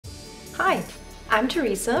Hi, I'm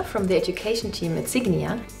Teresa from the education team at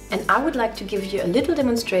Signia, and I would like to give you a little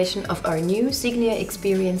demonstration of our new Signia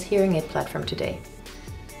Xperience hearing aid platform today.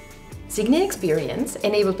 Signia Xperience,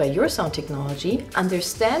 enabled by YourSound technology,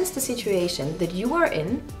 understands the situation that you are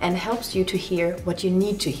in and helps you to hear what you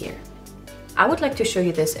need to hear. I would like to show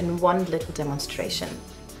you this in one little demonstration.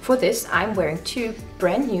 For this, I'm wearing two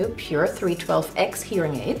brand new Pure 312X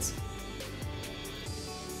hearing aids.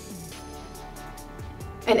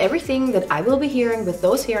 And everything that I will be hearing with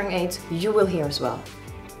those hearing aids, you will hear as well.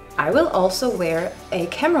 I will also wear a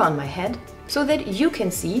camera on my head so that you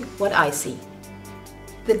can see what I see.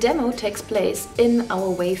 The demo takes place in our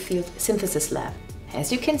Wavefield synthesis lab. As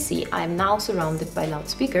you can see, I am now surrounded by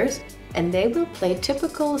loudspeakers and they will play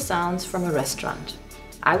typical sounds from a restaurant.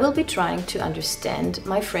 I will be trying to understand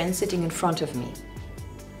my friend sitting in front of me.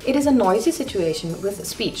 It is a noisy situation with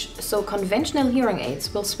speech, so conventional hearing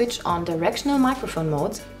aids will switch on directional microphone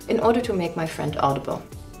modes in order to make my friend audible.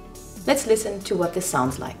 Let's listen to what this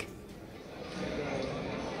sounds like.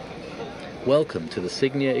 Welcome to the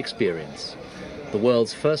Signia Xperience, the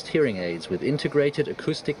world's first hearing aids with integrated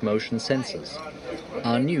acoustic motion sensors.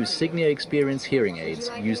 Our new Signia Xperience hearing aids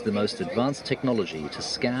use the most advanced technology to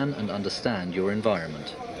scan and understand your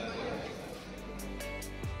environment.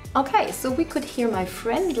 Okay, so we could hear my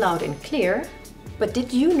friend loud and clear, but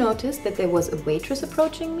did you notice that there was a waitress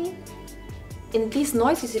approaching me? In these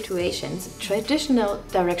noisy situations, traditional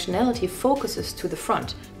directionality focuses to the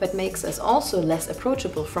front, but makes us also less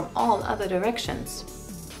approachable from all other directions.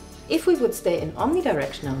 If we would stay in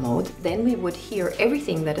omnidirectional mode, then we would hear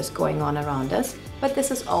everything that is going on around us, but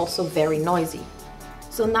this is also very noisy.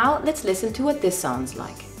 So now let's listen to what this sounds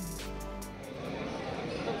like.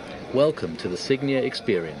 Welcome to the Signia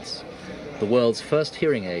Xperience, the world's first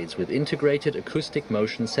hearing aids with integrated acoustic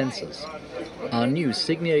motion sensors. Our new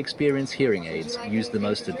Signia Xperience hearing aids use the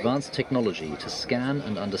most advanced technology to scan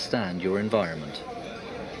and understand your environment.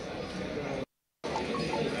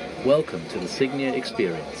 Welcome to the Signia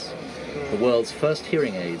Xperience, the world's first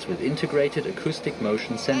hearing aids with integrated acoustic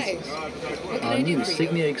motion sensors. Our new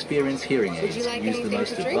Signia Xperience hearing aids use the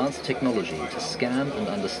most advanced technology to scan and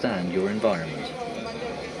understand your environment.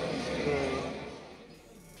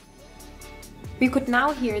 We could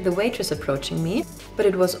now hear the waitress approaching me, but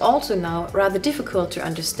it was also now rather difficult to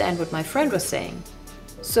understand what my friend was saying.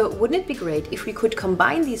 So wouldn't it be great if we could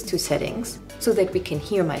combine these two settings so that we can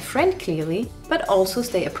hear my friend clearly, but also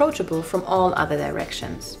stay approachable from all other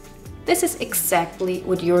directions? This is exactly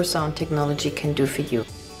what YourSound technology can do for you.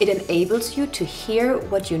 It enables you to hear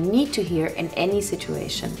what you need to hear in any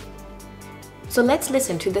situation. So let's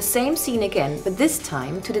listen to the same scene again, but this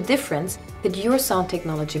time to the difference that YourSound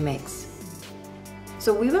technology makes.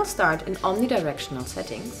 So we will start in omnidirectional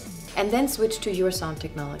settings and then switch to YourSound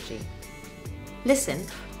technology. Listen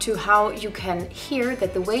to how you can hear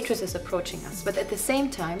that the waitress is approaching us, but at the same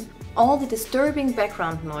time, all the disturbing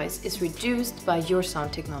background noise is reduced by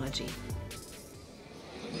YourSound technology.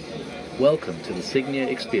 Welcome to the Signia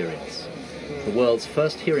Xperience, the world's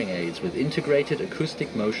first hearing aids with integrated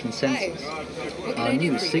acoustic motion sensors. Our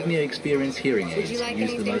new Signia Xperience hearing aids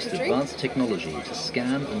use the most advanced technology to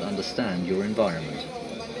scan and understand your environment.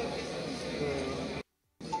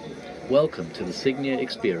 Welcome to the Signia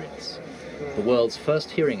Xperience, the world's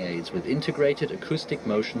first hearing aids with integrated acoustic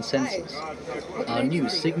motion sensors. Our new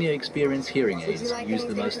Signia Xperience hearing aids use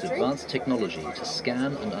the most advanced technology to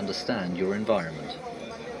scan and understand your environment.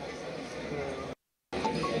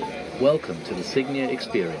 Welcome to the Signia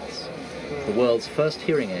Xperience, the world's first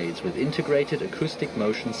hearing aids with integrated acoustic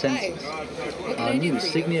motion sensors. Our new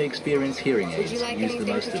Signia Xperience hearing aids use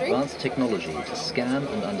the most advanced technology to scan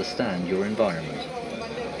and understand your environment.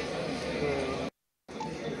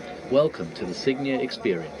 Welcome to the Signia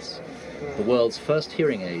Xperience, the world's first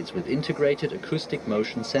hearing aids with integrated acoustic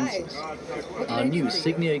motion sensors. Our new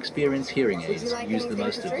Signia Xperience hearing aids use the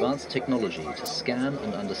most advanced technology to scan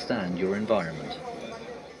and understand your environment.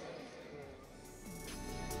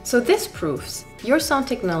 So this proves YourSound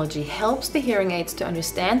technology helps the hearing aids to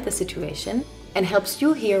understand the situation and helps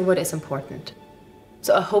you hear what is important.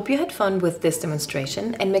 So I hope you had fun with this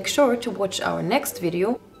demonstration and make sure to watch our next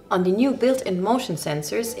video on the new built-in motion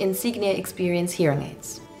sensors in Signia Xperience hearing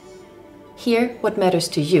aids. Hear what matters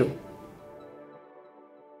to you.